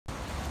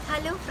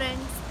Hello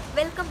friends,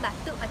 welcome back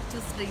to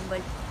Achus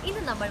Dreamworld.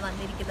 ഇന്ന് നമ്മൾ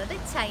വന്നിരിക്കുന്നത്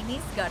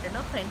ചൈനീസ് ഗാർഡൻ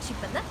ഓഫ്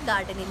ഫ്രണ്ട്ഷിപ്പ് എന്ന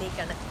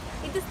ഗാർഡനിലേക്കാണ്.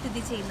 ഇത്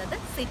സ്ഥിതി ചെയ്യുന്നത്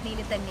സിഡ്നിയിൽ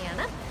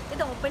തന്നെയാണ്.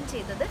 ഇത് ഓപ്പൺ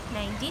ചെയ്തത്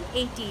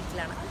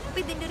 1988ലാണ്.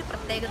 അപ്പോൾ ഇതിൻ്റെ ഒരു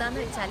പ്രത്യേകത എന്ന്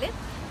വെച്ചാൽ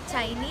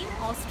ചൈനയും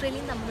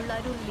ഓസ്ട്രേലിയയും തമ്മിലുള്ള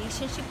ഒരു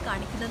റിലേഷൻഷിപ്പ്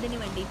കാണിക്കുന്നതിന്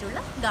വേണ്ടിയിട്ടുള്ള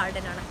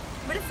ഗാർഡനാണ്.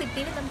 ഇവിടെ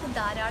സിഡ്നിയിൽ നമുക്ക്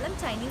ധാരാളം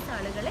ചൈനീസ്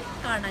ആളുകളെ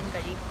കാണാൻ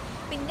കഴിയും.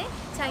 പിന്നെ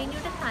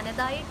ചൈനയുടെ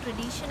തനതായ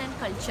ട്രഡീഷൻ ആൻഡ്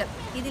കൾച്ചർ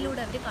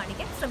ഇതിലൂടെ അവർ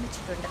കാണിക്കാൻ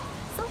ശ്രമിച്ചിട്ടുണ്ട്.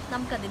 സോ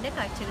നമുക്കതിൻ്റെ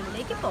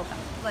കാഴ്ചകളിലേക്ക്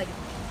പോകാം. വരും.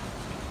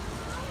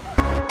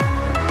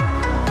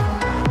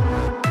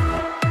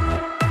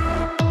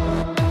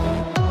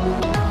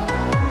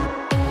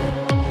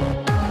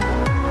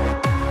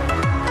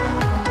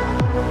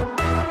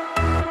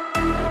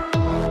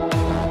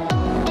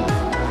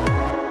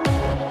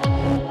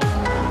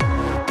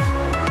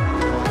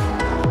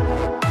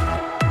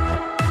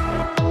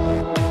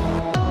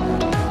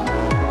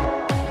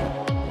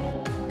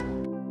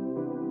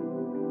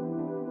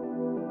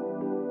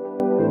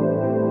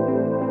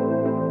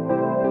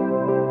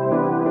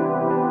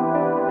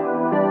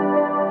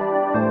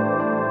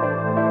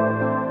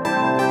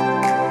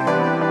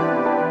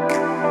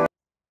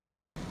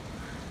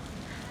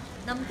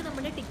 നമുക്ക്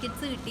നമ്മുടെ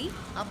ടിക്കറ്റ്സ് കിട്ടി.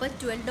 അപ്പോൾ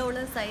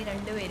 $12 ആയി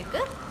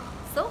രണ്ടുപേർക്ക്.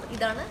 സോ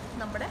ഇതാണ്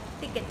നമ്മുടെ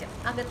ടിക്കറ്റ്,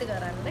 അകത്ത്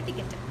കയറാനുള്ള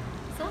ടിക്കറ്റ്.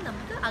 സോ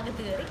നമുക്ക്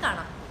അകത്ത് കയറി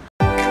കാണാം.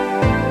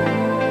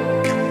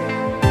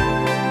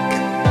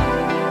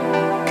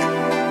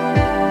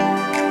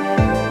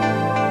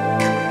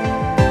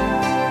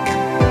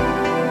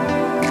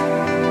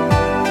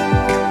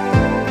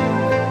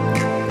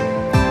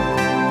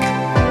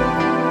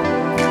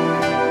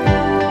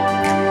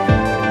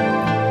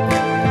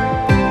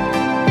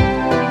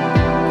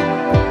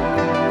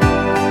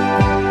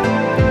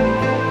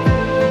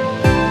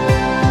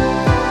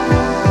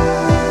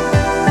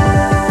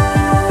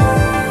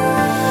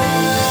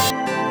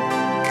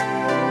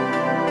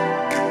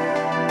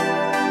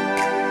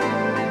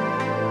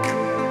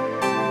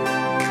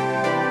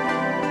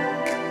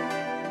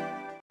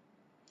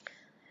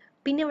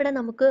 പിന്നെ ഇവിടെ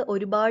നമുക്ക്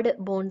ഒരുപാട്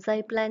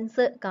ബോൺസായി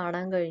പ്ലാന്റ്സ്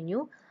കാണാൻ കഴിഞ്ഞു.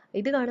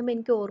 ഇത് കാണുമ്പോൾ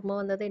എനിക്ക് ഓർമ്മ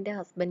വന്നത് എൻ്റെ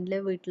ഹസ്ബൻഡിലെ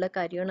വീട്ടിലെ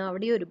കാര്യമാണ്.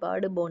 അവിടെ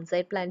ഒരുപാട്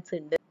ബോൺസായി പ്ലാന്റ്സ്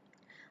ഉണ്ട്.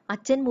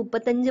 അച്ഛൻ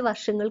 35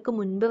 വർഷങ്ങൾക്ക്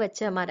മുൻപ്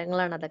വെച്ച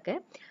മരങ്ങളാണ് അതൊക്കെ.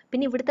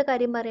 പിന്നെ ഇവിടുത്തെ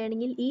കാര്യം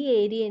പറയുകയാണെങ്കിൽ ഈ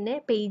ഏരിയനെ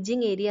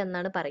പേജിങ് ഏരിയ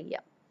എന്നാണ്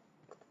പറയുക.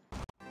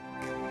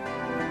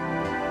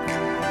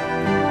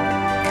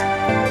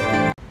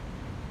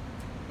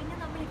 പിന്നെ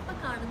നമ്മളിപ്പോൾ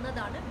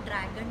കാണുന്നതാണ്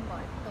ഡ്രാഗൺ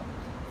വാൾ. സോ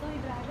ഈ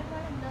ഡ്രാഗൺ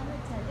വാൾ എന്താണെന്ന്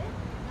വെച്ചാൽ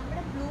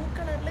നമ്മുടെ ബ്ലൂ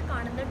കളറിൽ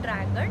കാണുന്ന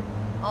ഡ്രാഗൺ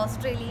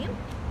ഓസ്ട്രേലിയയും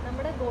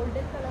നമ്മുടെ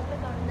ഗോൾഡൻ കളറിൽ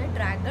കാണുന്ന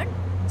ഡ്രാഗൺ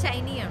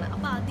ചൈനയാണ്.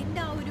 അപ്പോൾ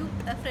അതിൻ്റെ ആ ഒരു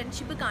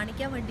ഫ്രണ്ട്ഷിപ്പ്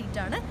കാണിക്കാൻ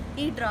വേണ്ടിയിട്ടാണ്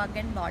ഈ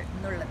ഡ്രാഗൺ വാൾ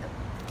എന്നുള്ളത്.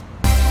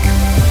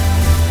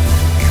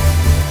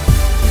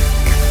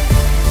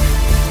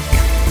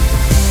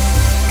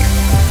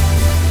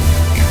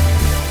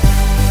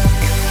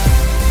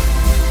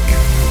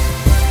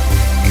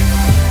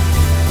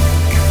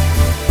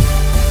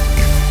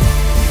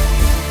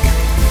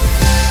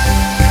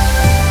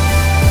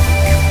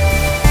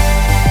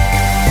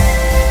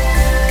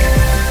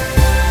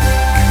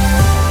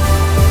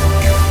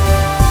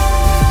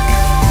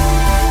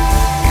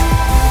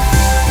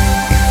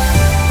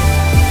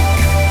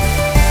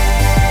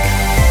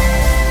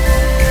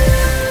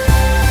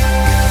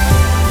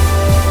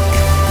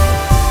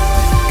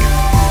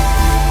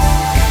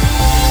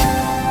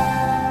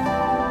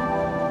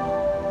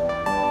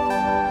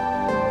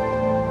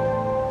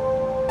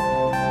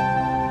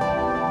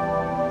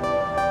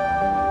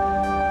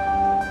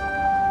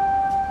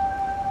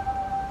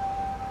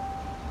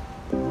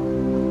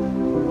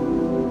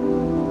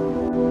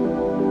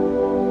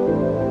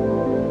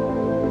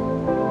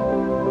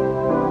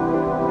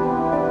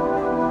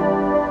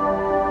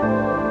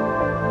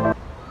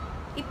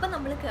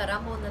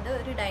 കയറാൻ പോകുന്നത്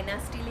ഒരു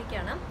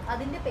ഡൈനാസ്റ്റിയിലേക്കാണ്.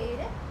 അതിൻ്റെ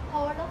പേര്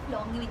ഹോൾ ഓഫ്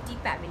ലോങ്വിറ്റി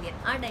പാവിലിയൻ.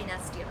 ആ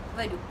ഡൈനാസ്റ്റിയാണ്.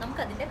 വരൂ,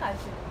 നമുക്ക് അതിൻ്റെ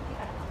കാഴ്ചകളിലേക്ക്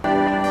കടക്കാം.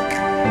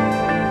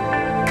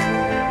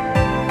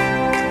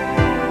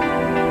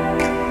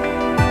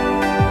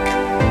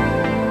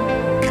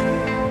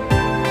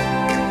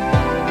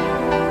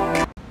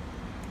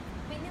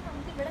 പിന്നെ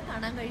നമുക്ക് ഇവിടെ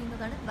കാണാൻ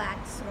കഴിയുന്നതാണ്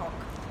വാക്സ്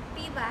റോക്ക്.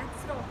 ഈ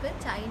വാക്സ് റോക്ക്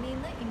ചൈനയിൽ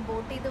നിന്ന്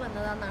ഇമ്പോർട്ട് ചെയ്ത്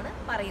വന്നതാണെന്നാണ്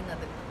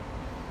പറയുന്നത്.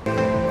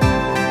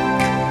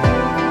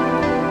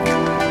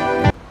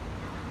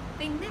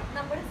 പിന്നെ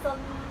നമ്മുടെ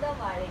സ്വന്തം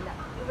വാഴയില.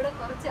 ഇവിടെ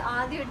കുറച്ച്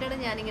ആദ്യമായിട്ടാണ്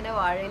ഞാനിങ്ങനെ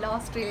വാഴയില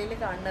ഓസ്ട്രേലിയയിൽ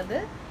കാണുന്നത്.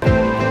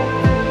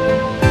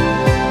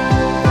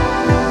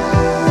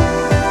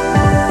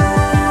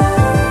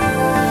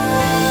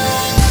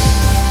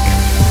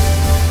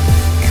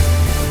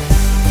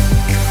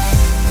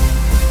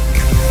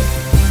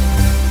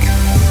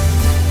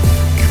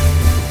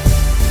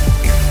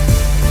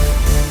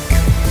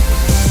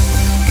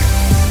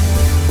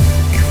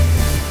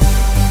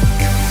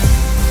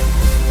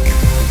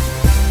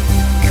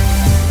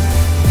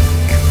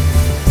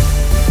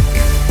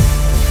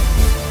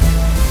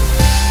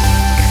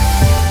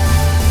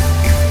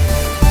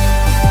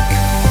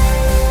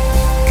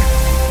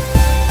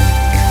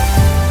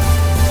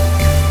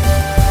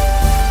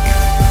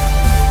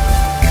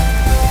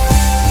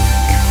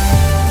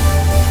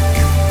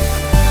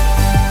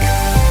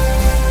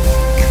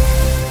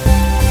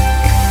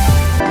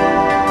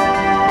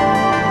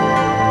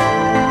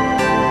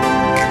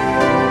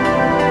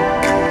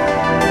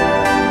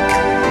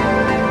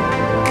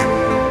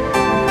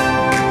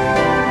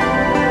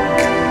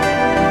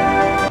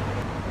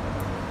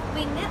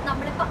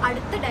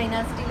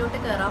 കപ്പാസിറ്റിയിലോട്ട്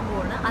കയറാൻ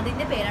പോവാണ്.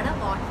 അതിൻ്റെ പേരാണ്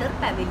വാട്ടർ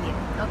പവലിയൻ.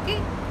 ഓക്കെ,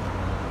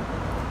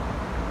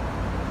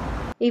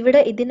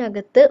 ഇവിടെ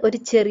ഇതിനകത്ത് ഒരു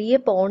ചെറിയ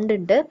പോണ്ട്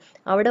ഉണ്ട്.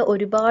 അവിടെ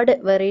ഒരുപാട്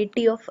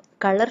വെറൈറ്റി ഓഫ്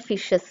കളർ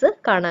ഫിഷസ്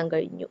കാണാൻ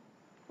കഴിഞ്ഞു.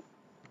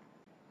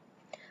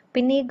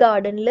 പിന്നെ ഈ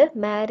ഗാർഡനിൽ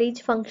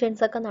മാരേജ്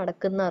ഫങ്ഷൻസ് ഒക്കെ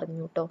നടക്കുന്ന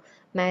അറിഞ്ഞു കേട്ടോ.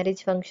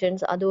 മാരേജ്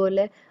ഫങ്ഷൻസ്,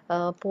 അതുപോലെ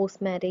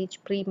post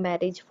marriage, pre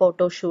marriage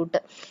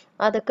photoshoot,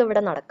 അതൊക്കെ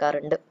ഇവിടെ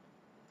നടക്കാറുണ്ട്.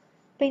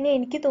 പിന്നെ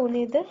എനിക്ക്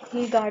തോന്നിയത്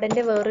ഈ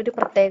ഗാർഡൻ്റെ വേറൊരു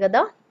പ്രത്യേകത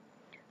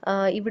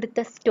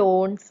ഇവിടുത്തെ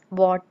സ്റ്റോൺസ്,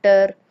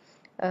 വാട്ടർ,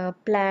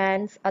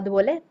 പ്ലാന്റ്സ്,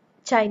 അതുപോലെ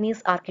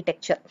ചൈനീസ്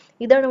ആർക്കിടെക്ചർ,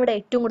 ഇതാണ് ഇവിടെ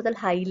ഏറ്റവും കൂടുതൽ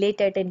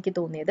ഹൈലൈറ്റ് ആയിട്ട് എനിക്ക്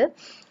തോന്നിയത്.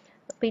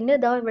 പിന്നെ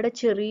ഇതാ ഇവിടെ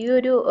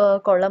ചെറിയൊരു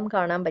കുളം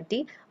കാണാൻ പറ്റി.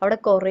 അവിടെ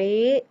കുറേ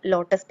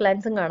ലോട്ടസ്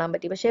പ്ലാന്റ്സും കാണാൻ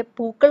പറ്റി. പക്ഷെ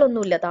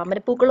പൂക്കളൊന്നുമില്ല,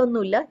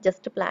 താമരപ്പൂക്കളൊന്നുമില്ല,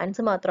 ജസ്റ്റ്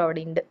പ്ലാന്റ്സ് മാത്രം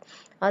അവിടെ ഉണ്ട്.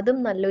 അതും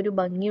നല്ലൊരു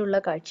ഭംഗിയുള്ള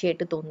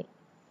കാഴ്ചയായിട്ട് തോന്നി.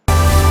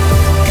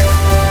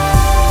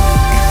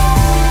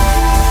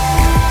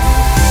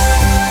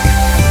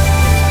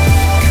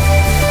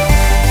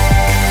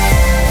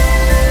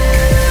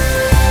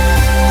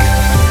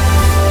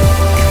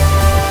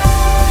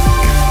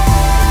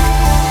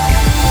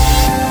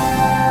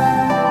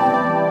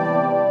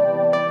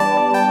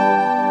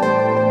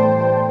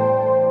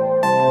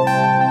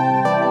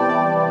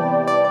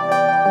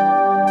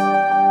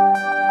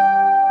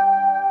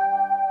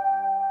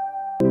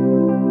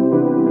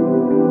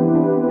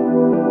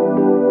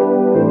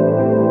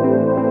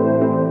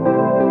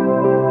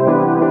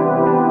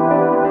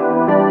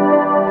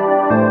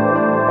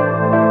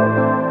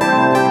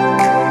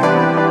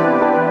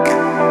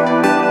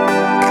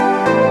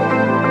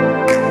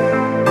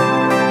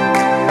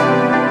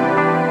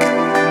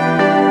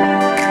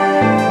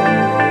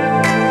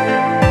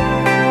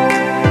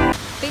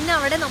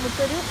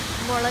 നമുക്കൊരു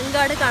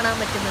മുളങ്കാട് കാണാൻ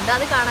പറ്റുന്നുണ്ട്.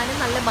 അത് കാണാനും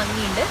നല്ല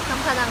ഭംഗിയുണ്ട്.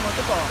 നമുക്കത്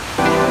അങ്ങോട്ട് പോവാം.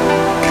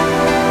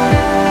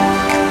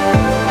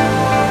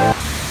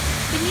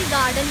 പിന്നെ ഈ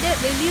ഗാർഡൻ്റെ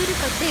വലിയൊരു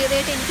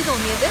പ്രത്യേകതയായിട്ട് എനിക്ക്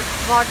തോന്നിയത്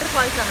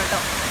വാട്ടർഫാൾസ് ആണ്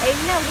കേട്ടോ.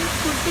 എല്ലാവരും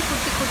കുട്ടി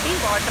കുട്ടി കുട്ടി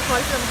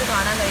വാട്ടർഫാൾസ് നമുക്ക്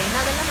കാണാൻ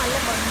കഴിയുന്നത്. അതെല്ലാം നല്ല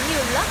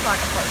ഭംഗിയുള്ള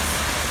വാട്ടർഫാൾസ്.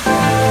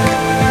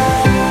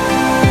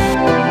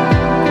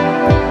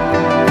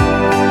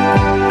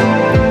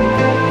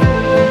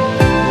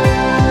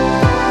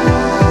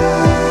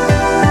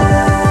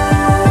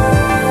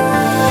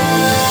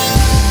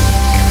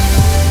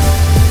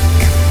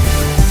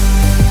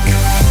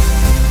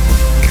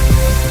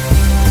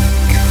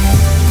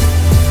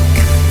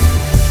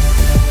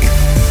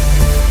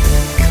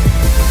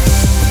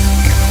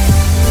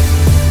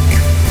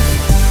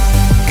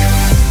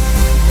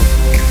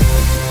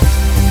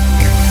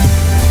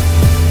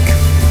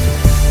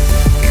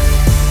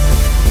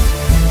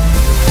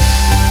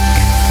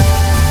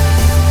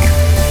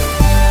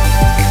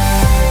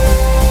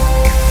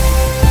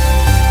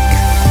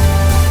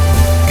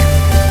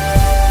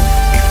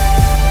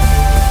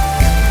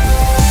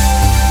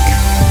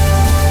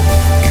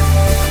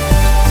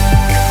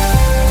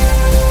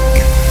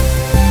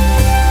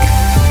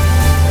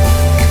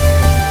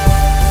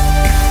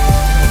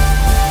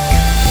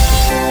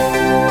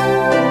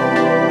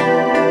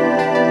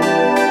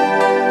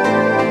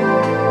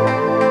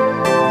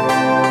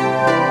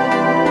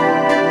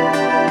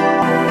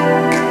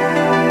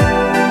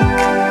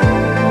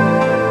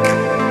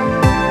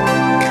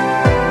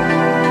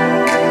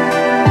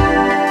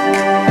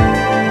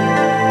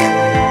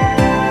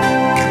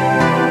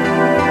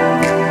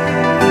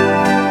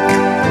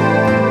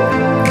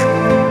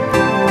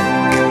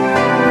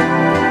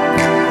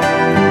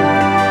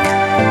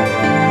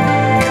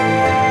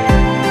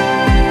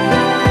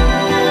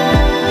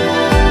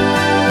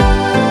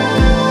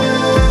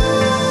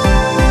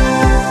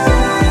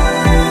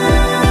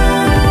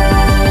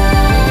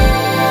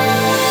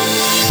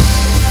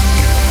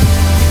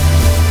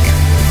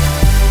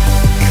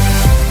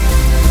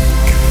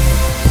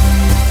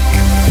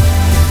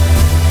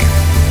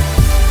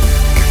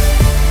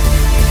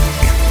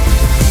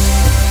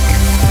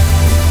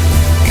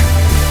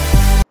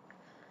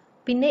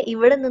 പിന്നെ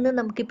ഇവിടെ നിന്ന്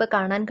നമുക്കിപ്പോൾ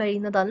കാണാൻ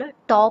കഴിയുന്നതാണ്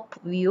ടോപ്പ്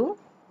വ്യൂ,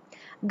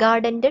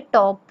 ഗാർഡൻ്റെ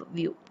ടോപ്പ്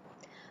വ്യൂ.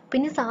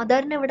 പിന്നെ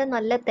സാധാരണ ഇവിടെ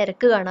നല്ല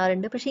തിരക്ക്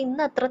കാണാറുണ്ട്. പക്ഷെ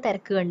ഇന്ന് അത്ര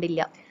തിരക്ക്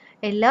കണ്ടില്ല.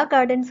 എല്ലാ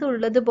ഗാർഡൻസും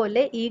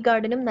ഉള്ളതുപോലെ ഈ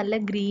ഗാർഡനും നല്ല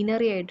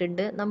ഗ്രീനറി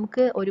ആയിട്ടുണ്ട്.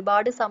 നമുക്ക്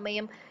ഒരുപാട്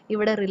സമയം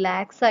ഇവിടെ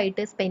റിലാക്സ്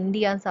ആയിട്ട് സ്പെൻഡ്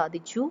ചെയ്യാൻ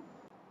സാധിച്ചു.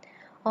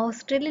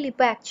 ഓസ്ട്രേലിയയിൽ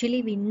ഇപ്പോൾ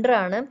ആക്ച്വലി വിൻ്റർ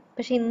ആണ്.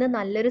 പക്ഷെ ഇന്ന്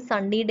നല്ലൊരു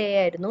സണ്ണി ഡേ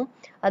ആയിരുന്നു.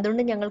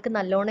 അതുകൊണ്ട് ഞങ്ങൾക്ക്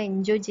നല്ലോണം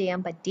എൻജോയ്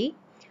ചെയ്യാൻ പറ്റി.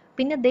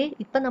 പിന്നെ ദേ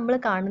ഇപ്പം നമ്മൾ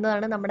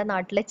കാണുന്നതാണ് നമ്മുടെ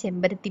നാട്ടിലെ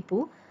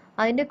ചെമ്പരത്തിപ്പൂ.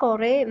 അതിൻ്റെ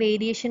കുറേ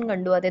വേരിയേഷൻ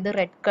കണ്ടു. അതായത്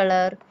റെഡ്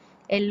കളർ,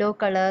 യെല്ലോ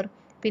കളർ,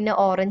 പിന്നെ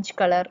ഓറഞ്ച്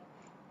കളർ,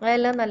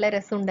 അതെല്ലാം നല്ല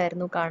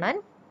രസമുണ്ടായിരുന്നു കാണാൻ.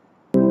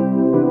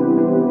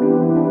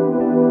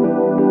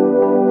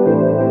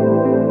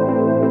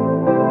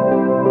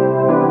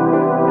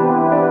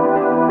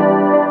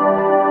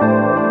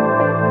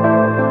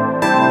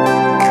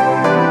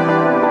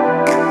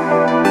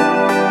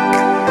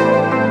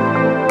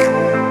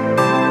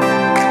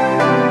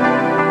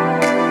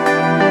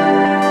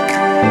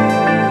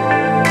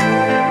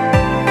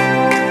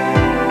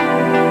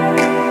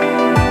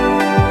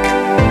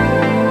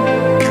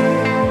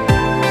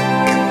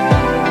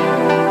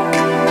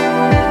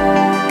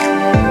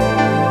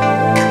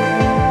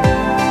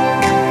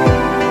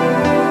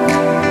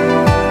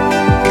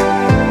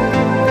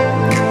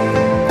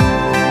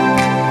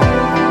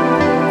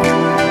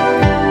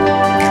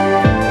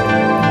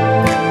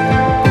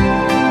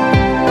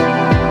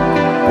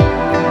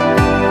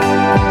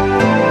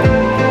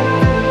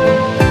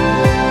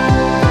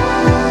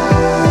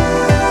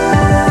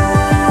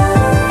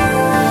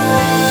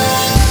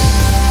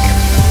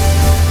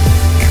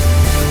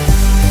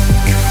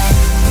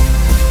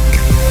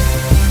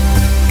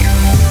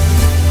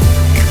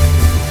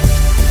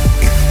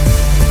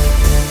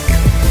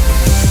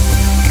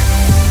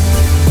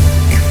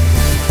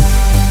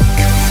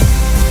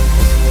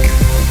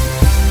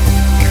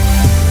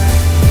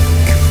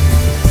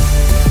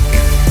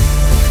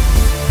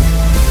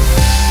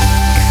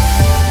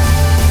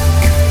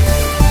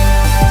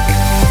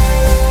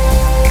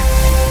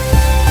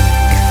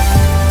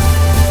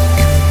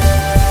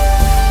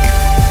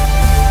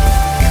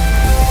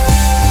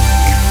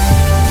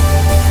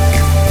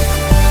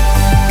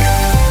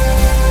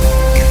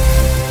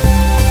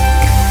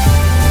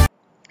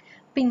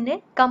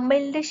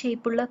 കമ്മലിൻ്റെ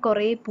ഷേപ്പുള്ള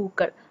കുറേ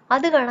പൂക്കൾ.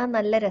 അത് കാണാൻ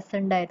നല്ല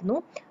രസമുണ്ടായിരുന്നു.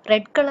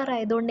 റെഡ് കളർ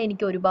ആയതുകൊണ്ട്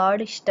എനിക്ക്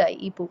ഒരുപാട് ഇഷ്ടമായി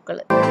ഈ പൂക്കൾ.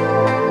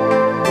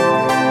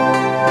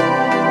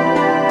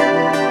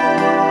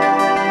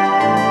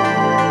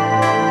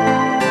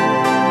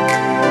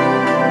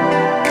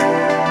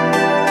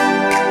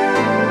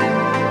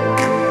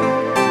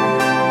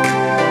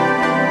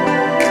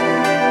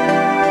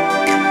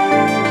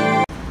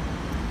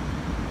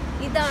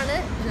 ഇതാണ്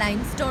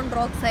ലൈംസ്റ്റോൺ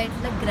റോക്സ്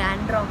ആയിട്ടുള്ള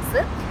ഗ്രാൻഡ്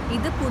റോക്സ്.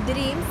 ഇത്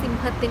കുതിരയും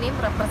സിംഹത്തിനെയും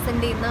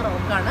റെപ്രസെൻ്റ് ചെയ്യുന്ന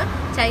റോക്കാണ്.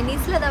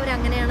 ചൈനീസിൽ അത് അവർ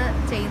അങ്ങനെയാണ്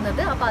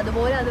ചെയ്യുന്നത്. അപ്പോൾ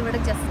അതുപോലെ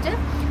അതിവിടെ ജസ്റ്റ്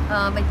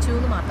വെച്ചു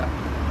എന്ന് മാത്രം.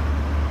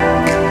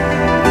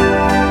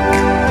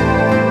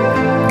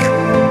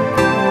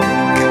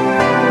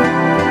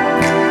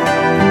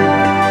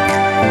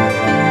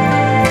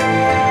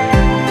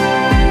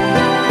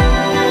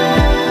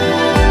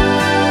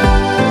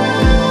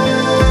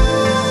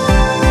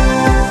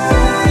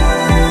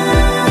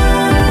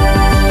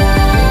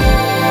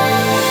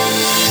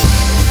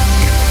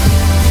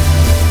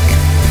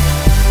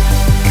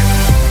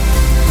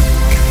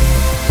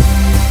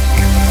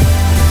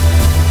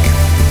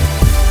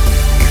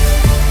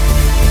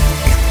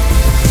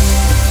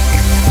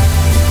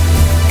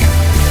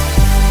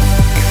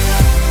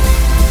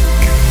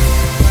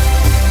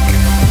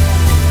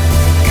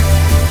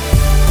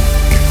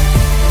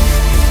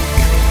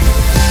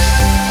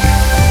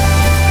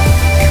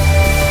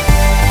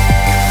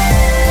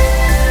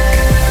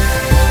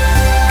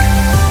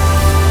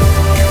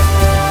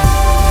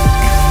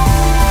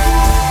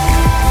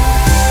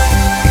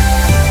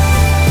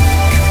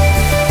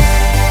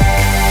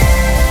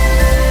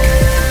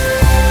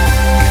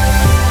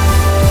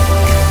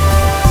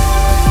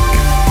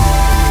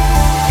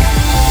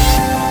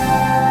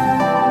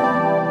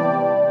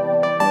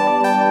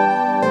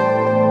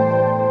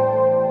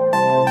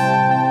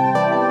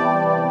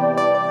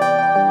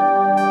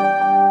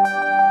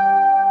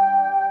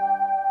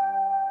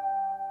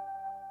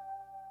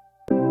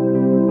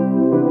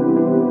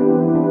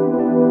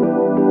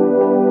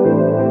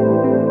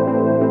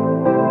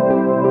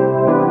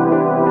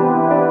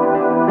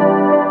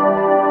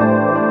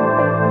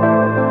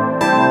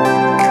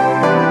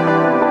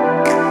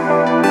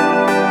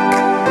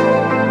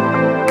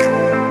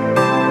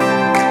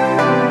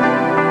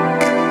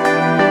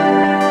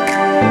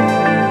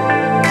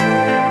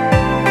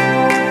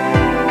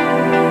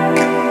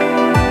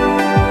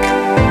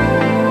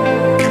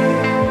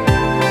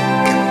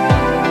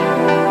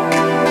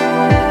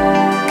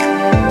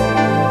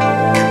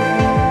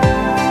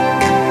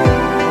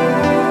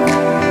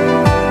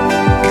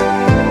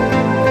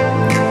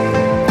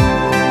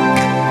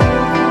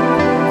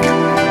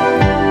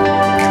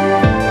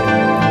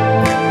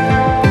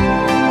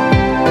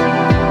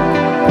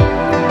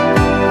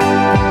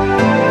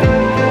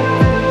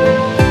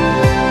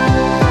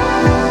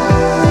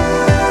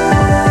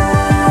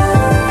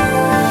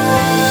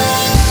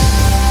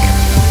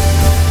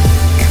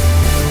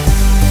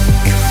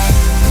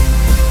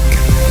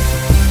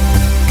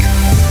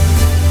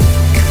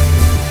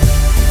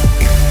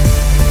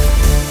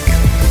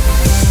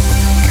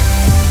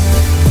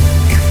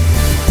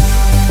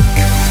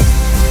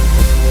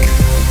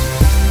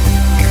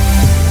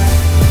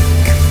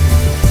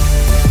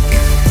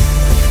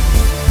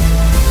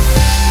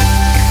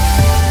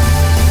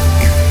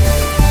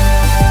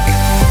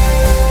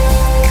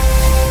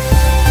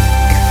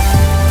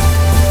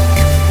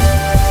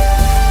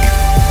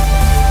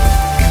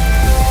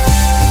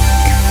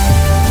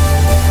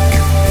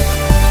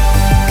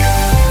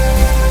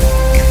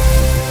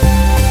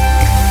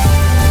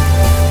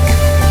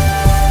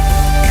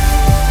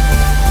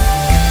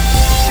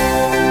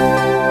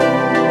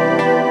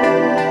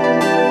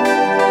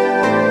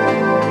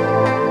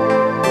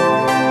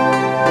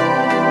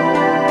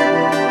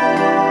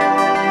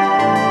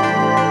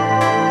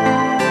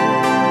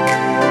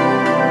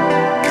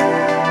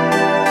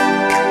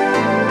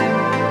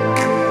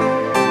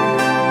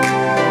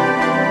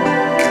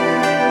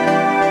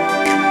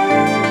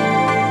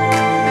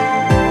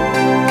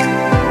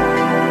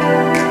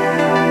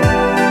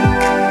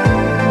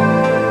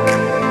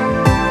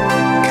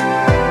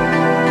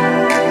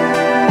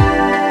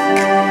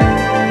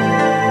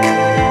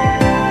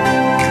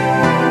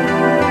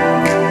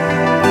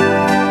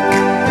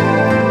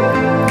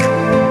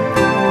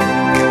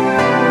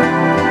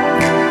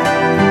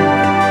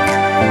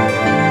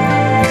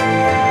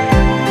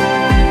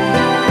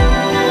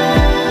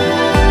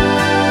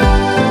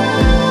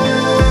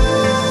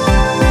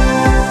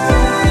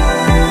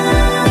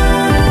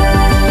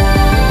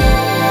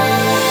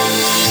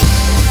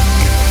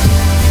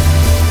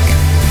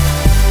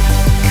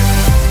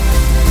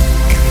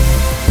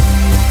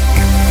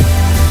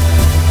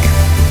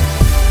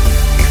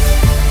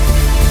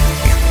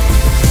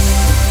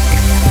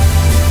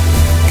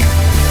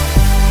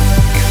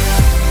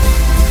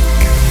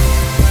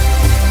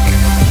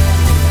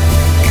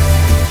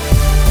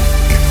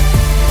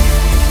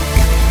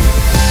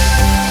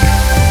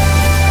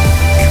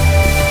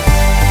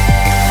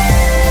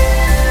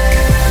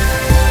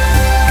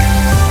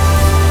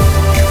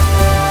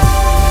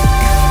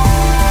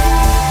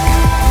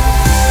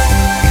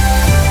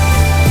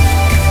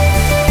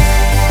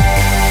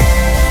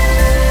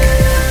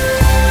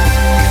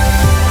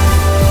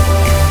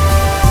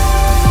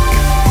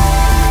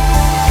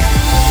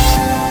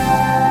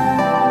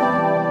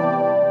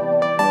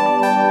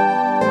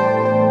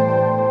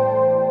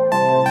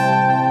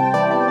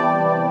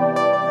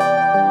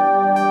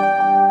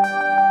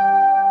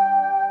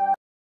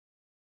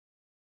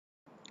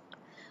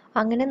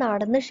 അങ്ങനെ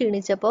നടന്ന്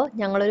ക്ഷീണിച്ചപ്പോൾ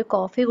ഞങ്ങളൊരു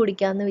കോഫി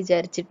കുടിക്കാമെന്ന്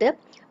വിചാരിച്ചിട്ട്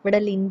ഇവിടെ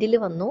ലിൻഡിൽ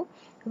വന്നു.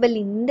 അപ്പോൾ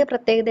ലിൻഡിൻ്റെ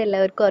പ്രത്യേകത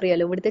എല്ലാവർക്കും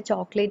അറിയാലോ. ഇവിടുത്തെ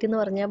ചോക്ലേറ്റ് എന്ന്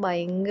പറഞ്ഞാൽ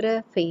ഭയങ്കര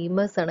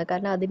ഫേമസ് ആണ്.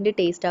 കാരണം അതിൻ്റെ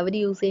ടേസ്റ്റ്, അവർ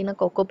യൂസ് ചെയ്യുന്ന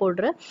കൊക്കോ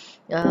പൗഡർ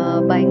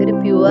ഭയങ്കര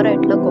പ്യുവർ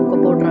ആയിട്ടുള്ള കൊക്കോ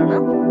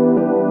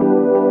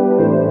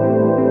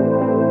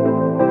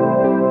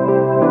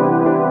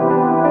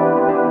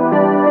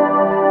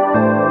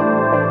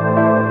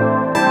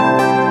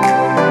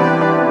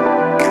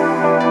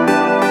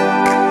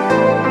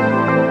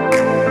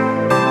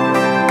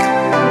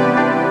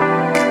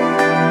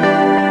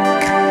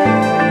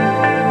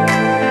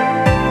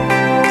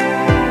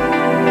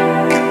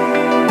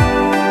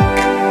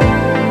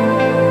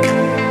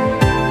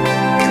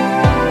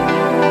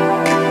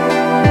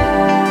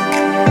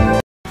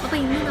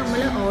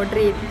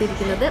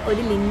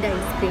ഒരു ലിൻഡ്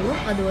ഐസ്ക്രീമും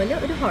അതുപോലെ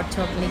ഒരു ഹോട്ട്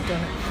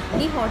ചോക്ലേറ്റുമാണ്.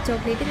 ഈ ഹോട്ട്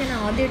ചോക്ലേറ്റ് ഞാൻ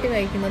ആദ്യമായിട്ട്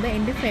കഴിക്കുന്നത്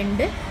എൻ്റെ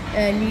ഫ്രണ്ട്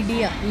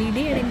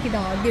ലിഡിയാണ് എനിക്കിത്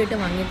ആദ്യമായിട്ട്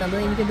വാങ്ങി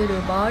തന്നത്. എനിക്കിത്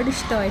ഒരുപാട്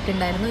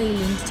ഇഷ്ടമായിട്ടുണ്ടായിരുന്നു ഈ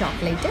ലിൻഡ്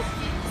ചോക്ലേറ്റ്.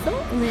 സോ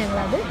ഇന്ന്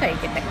ഞങ്ങളത്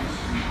കഴിക്കട്ടെ.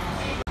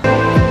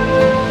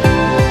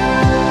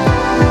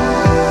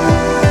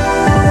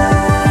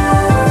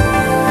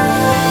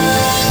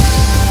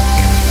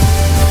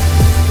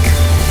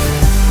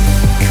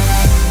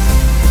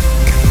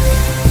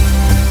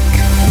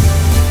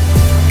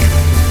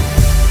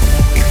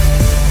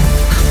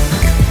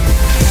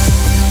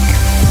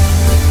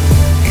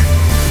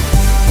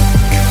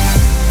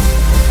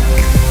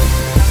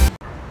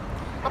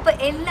 അപ്പോൾ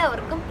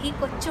എല്ലാവർക്കും ഈ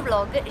കൊച്ചു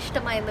വ്ളോഗ്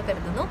ഇഷ്ടമായെന്ന്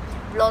കരുതുന്നു.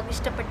 വ്ളോഗ്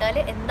ഇഷ്ടപ്പെട്ടാൽ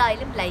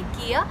എന്തായാലും ലൈക്ക്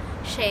ചെയ്യുക,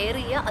 ഷെയർ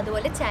ചെയ്യുക,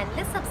 അതുപോലെ ചാനൽ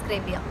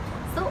സബ്സ്ക്രൈബ് ചെയ്യുക.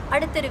 സോ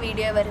അടുത്തൊരു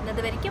വീഡിയോ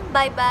വരുന്നത് വരയ്ക്കും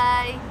ബൈ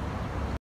ബൈ.